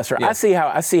 God bless her. Yeah.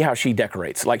 I see how she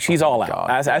decorates. Like she's all out.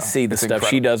 God, I see the it's stuff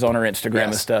she incredible. does on her Instagram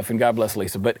and stuff. And God bless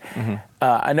Lisa. But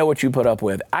I know what you put up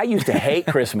with. I used to hate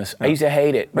Christmas. I used to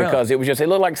hate it because it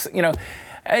looked like,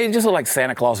 it just looked like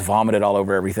Santa Claus vomited all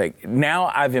over everything.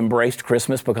 Now I've embraced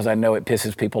Christmas because I know it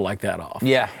pisses people like that off.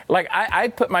 Yeah. Like I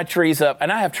put my trees up,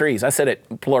 and I have trees. I said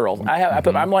it plural.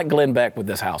 I'm like Glenn Beck with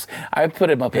this house. I put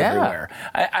them up everywhere.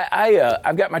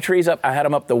 I've got my trees up. I had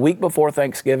them up the week before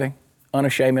Thanksgiving,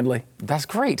 unashamedly. That's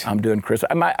great. I'm doing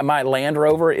Christmas. My Land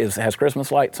Rover has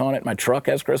Christmas lights on it. My truck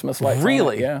has Christmas lights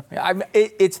Really? on it. Yeah.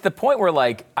 It's the point where,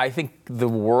 like, I think the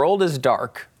world is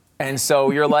dark. And so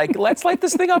you're like, let's light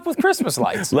this thing up with Christmas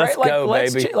lights. Let's right? go,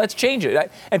 baby. Let's change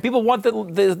it. And people want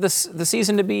the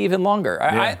season to be even longer.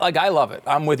 I love it.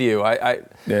 I'm with you. I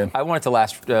want it to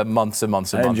last months and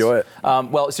months and months. I enjoy it.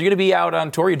 Well, so you're going to be out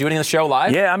on tour. You're doing the show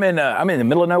live? Yeah, I'm in the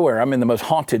middle of nowhere. I'm in the most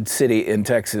haunted city in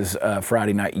Texas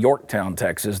Friday night, Yorktown,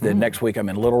 Texas. Then next week I'm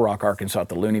in Little Rock, Arkansas at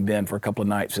the Looney Bin for a couple of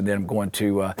nights. And then I'm going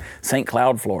to St.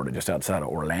 Cloud, Florida, just outside of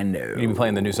Orlando. You be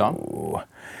playing the new song?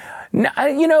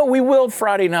 No, we will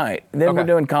Friday night. Then we're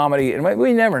doing comedy, and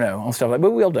we never know on stuff like that,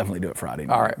 but we'll definitely do it Friday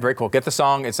night. All right, very cool. Get the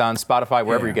song. It's on Spotify,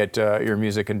 wherever you get your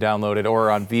music, and download it, or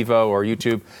on Vivo or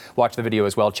YouTube. Watch the video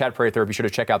as well. Chad Prather, be sure to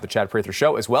check out the Chad Prather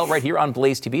Show as well, right here on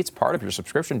Blaze TV. It's part of your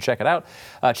subscription. Check it out.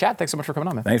 Chad, thanks so much for coming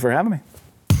on, man. Thanks for having me.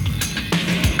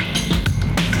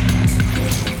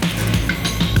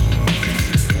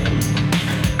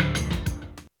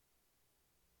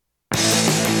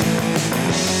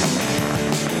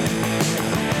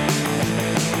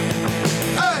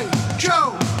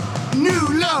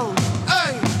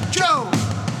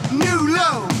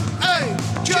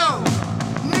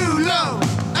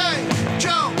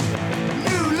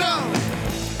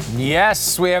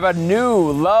 Yes, we have a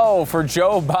new low for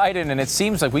Joe Biden, and it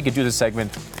seems like we could do this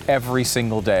segment every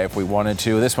single day if we wanted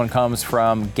to. This one comes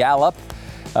from Gallup.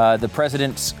 The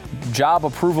president's job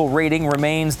approval rating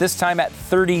remains this time at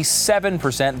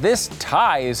 37%. This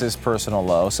ties his personal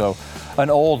low, so an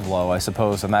old low, I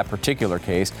suppose, in that particular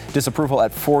case. Disapproval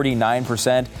at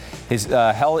 49%. His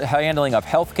handling of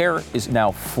health care is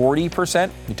now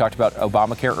 40%. You talked about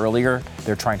Obamacare earlier.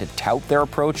 They're trying to tout their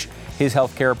approach. His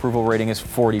health care approval rating is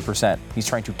 40%. He's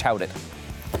trying to tout it.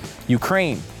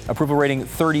 Ukraine, approval rating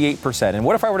 38%. And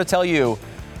what if I were to tell you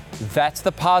that's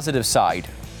the positive side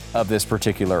of this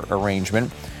particular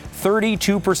arrangement?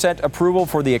 32% approval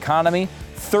for the economy,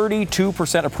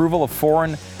 32% approval of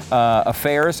foreign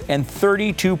affairs, and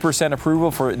 32% approval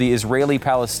for the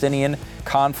Israeli-Palestinian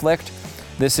conflict.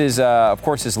 This is, of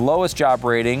course, his lowest job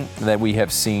rating that we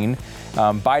have seen.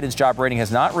 Biden's job rating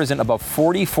has not risen above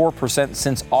 44%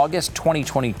 since August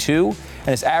 2022, and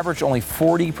has averaged only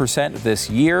 40% this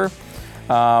year.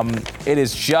 It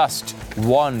is just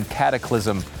one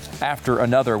cataclysm after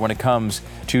another when it comes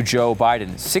to Joe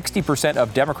Biden. 60%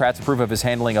 of Democrats approve of his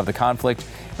handling of the conflict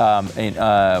in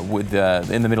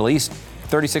the Middle East.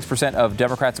 36% of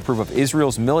Democrats approve of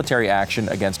Israel's military action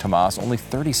against Hamas. Only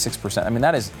 36%. I mean,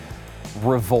 that is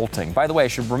revolting. By the way, I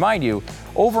should remind you,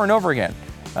 over and over again,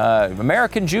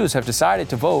 American Jews have decided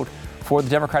to vote for the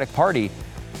Democratic Party,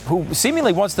 who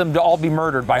seemingly wants them to all be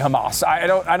murdered by Hamas. I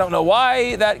don't know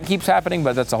why that keeps happening,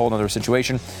 but that's a whole other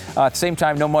situation. At the same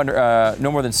time, no more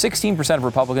than 16% of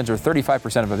Republicans or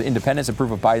 35% of independents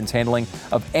approve of Biden's handling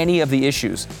of any of the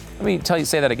issues. Let me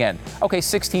say that again. Okay,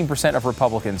 16% of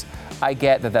Republicans. I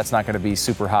get that that's not going to be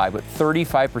super high, but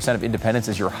 35% of independents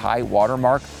is your high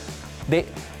watermark.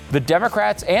 The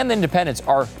Democrats and the independents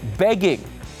are begging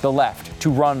the left to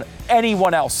run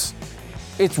anyone else.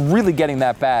 It's really getting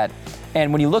that bad.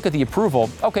 And when you look at the approval,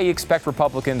 okay, you expect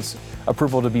Republicans'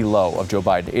 approval to be low of Joe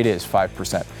Biden. It is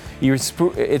 5%.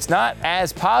 It's not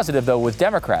as positive, though, with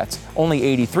Democrats. Only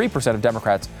 83% of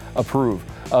Democrats approve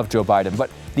of Joe Biden. But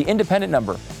the independent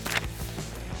number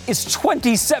is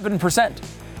 27%.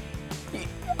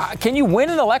 Can you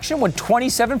win an election when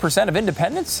 27% of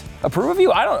independents approve of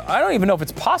you? I don't even know if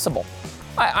it's possible.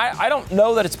 I don't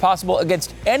know that it's possible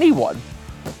against anyone.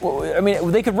 I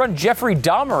mean, they could run Jeffrey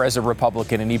Dahmer as a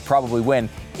Republican and he'd probably win.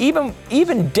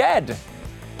 Even dead,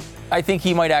 I think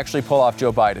he might actually pull off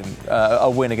Joe Biden, a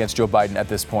win against Joe Biden at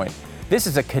this point. This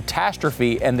is a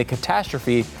catastrophe, and the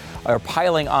catastrophe are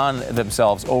piling on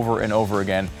themselves over and over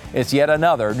again. It's yet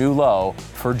another new low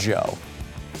for Joe.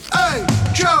 Hey,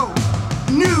 Joe,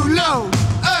 new low.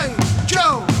 Hey,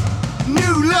 Joe,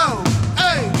 new low.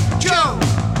 Hey, Joe,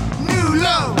 new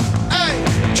low. Hey,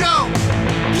 Joe,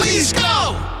 please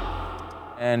go.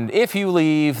 And if you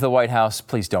leave the White House,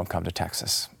 please don't come to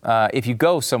Texas. If you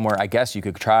go somewhere, I guess you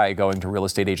could try going to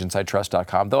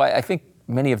realestateagentsitrust.com, though I think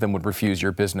many of them would refuse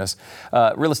your business.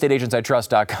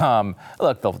 Realestateagentsitrust.com,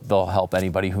 look, they'll help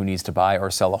anybody who needs to buy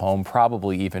or sell a home,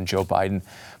 probably even Joe Biden.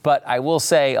 But I will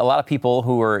say a lot of people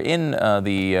who are in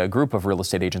the group of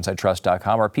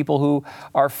realestateagentsitrust.com are people who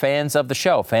are fans of the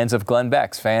show, fans of Glenn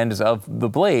Beck's, fans of The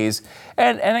Blaze,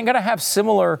 and I'm going to have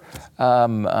similar,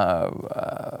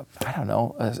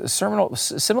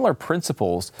 similar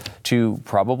principles to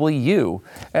probably you.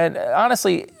 And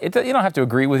honestly, you don't have to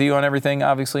agree with you on everything,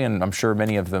 obviously, and I'm sure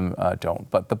many of them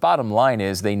don't. But the bottom line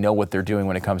is they know what they're doing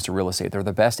when it comes to real estate. They're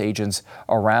the best agents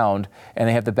around, and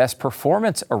they have the best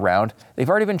performance around. They've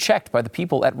already been checked by the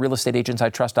people at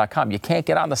realestateagentsitrust.com. You can't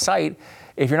get on the site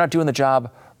if you're not doing the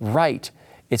job right.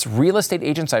 It's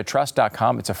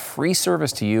realestateagentsitrust.com. It's a free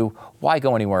service to you. Why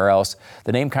go anywhere else?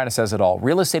 The name kind of says it all.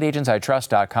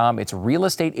 Realestateagentsitrust.com. It's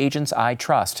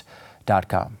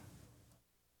realestateagentsitrust.com.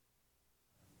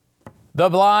 The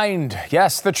Blind.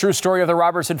 Yes, the true story of the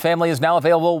Robertson family is now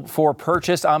available for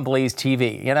purchase on Blaze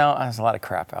TV. You know, there's a lot of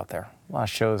crap out there. A lot of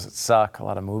shows that suck, a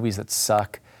lot of movies that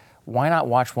suck. Why not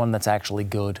watch one that's actually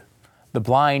good? The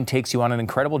Blind takes you on an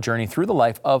incredible journey through the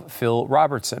life of Phil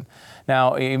Robertson.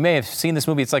 Now, you may have seen this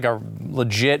movie. It's like a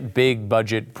legit big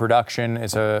budget production.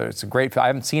 It's a great, I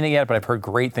haven't seen it yet, but I've heard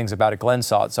great things about it. Glenn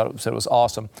saw it, so it was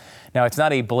awesome. Now, it's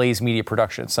not a Blaze Media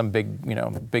production. It's some big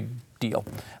deal.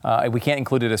 We can't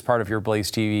include it as part of your Blaze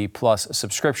TV Plus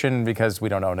subscription because we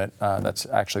don't own it. That's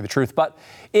actually the truth. But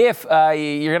if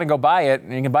you're going to go buy it,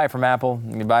 you can buy it from Apple,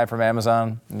 you can buy it from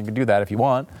Amazon, you can do that if you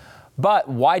want. But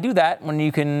why do that when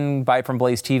you can buy it from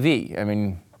Blaze TV? I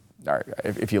mean,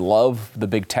 if you love the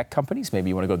big tech companies, maybe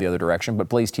you want to go the other direction. But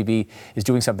Blaze TV is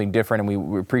doing something different, and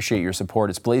we appreciate your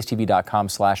support. It's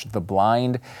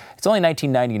blazetv.com/theblind. It's only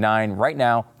 $19.99 right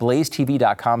now.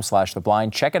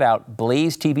 blazetv.com/theblind. Check it out.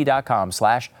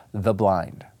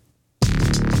 blazetv.com/theblind.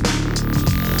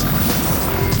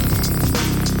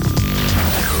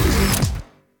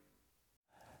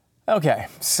 Okay,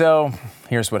 so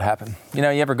here's what happened. You know,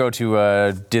 you ever go to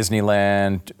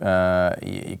Disneyland,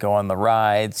 you go on the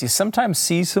rides, you sometimes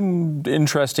see some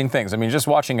interesting things. I mean, just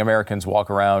watching Americans walk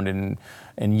around in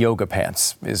yoga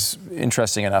pants is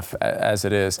interesting enough as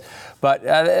it is. But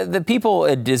the people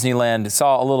at Disneyland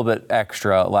saw a little bit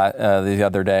extra the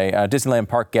other day. Disneyland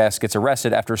park guest gets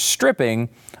arrested after stripping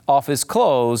off his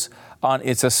clothes on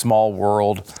It's a Small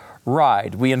World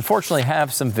ride. We unfortunately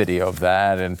have some video of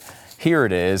that, and here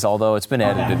it is, although it's been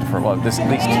edited for, well, this at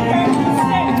least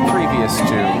it's previous to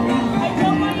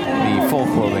the full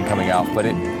clothing coming out, but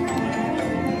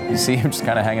you see him just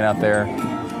kind of hanging out there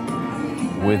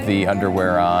with the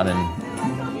underwear on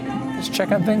and just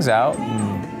checking things out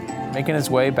and making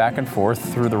his way back and forth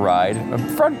through the ride. A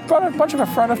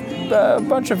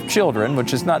bunch of children,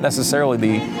 which is not necessarily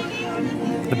the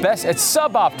best. It's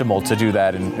suboptimal to do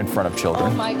that in front of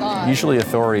children. Oh my God. Usually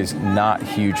authorities not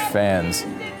huge fans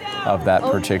of that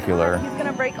particular. He's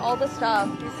gonna break all the stuff.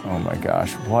 Oh my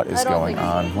gosh, what is going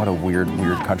on? What a weird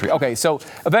country. Okay, so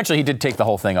eventually he did take the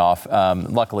whole thing off.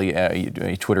 Luckily,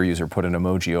 a Twitter user put an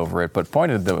emoji over it, but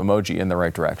pointed the emoji in the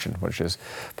right direction, which is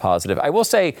positive. I will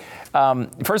say,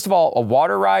 first of all, a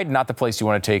water ride, not the place you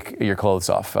want to take your clothes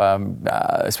off,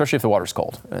 especially if the water's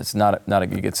cold. It's not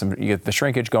you get the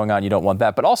shrinkage going on. You don't want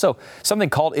that. But also something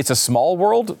called It's a Small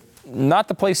World. Not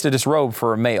the place to disrobe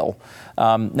for a male.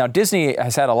 Now, Disney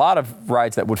has had a lot of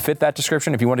rides that would fit that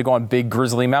description. If you want to go on Big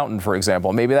Grizzly Mountain, for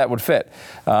example, maybe that would fit.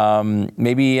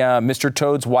 Maybe Mr.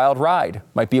 Toad's Wild Ride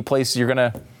might be a place you're going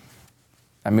to,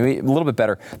 a little bit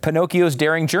better. Pinocchio's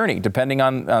Daring Journey, depending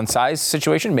on size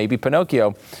situation, maybe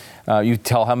Pinocchio. You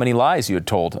tell how many lies you had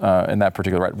told in that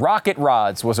particular ride. Rocket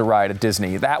Rods was a ride at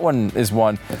Disney. That one is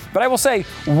one. But I will say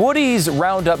Woody's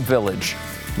Roundup Village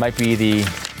might be the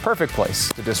perfect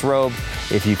place to disrobe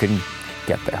if you can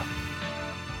get there.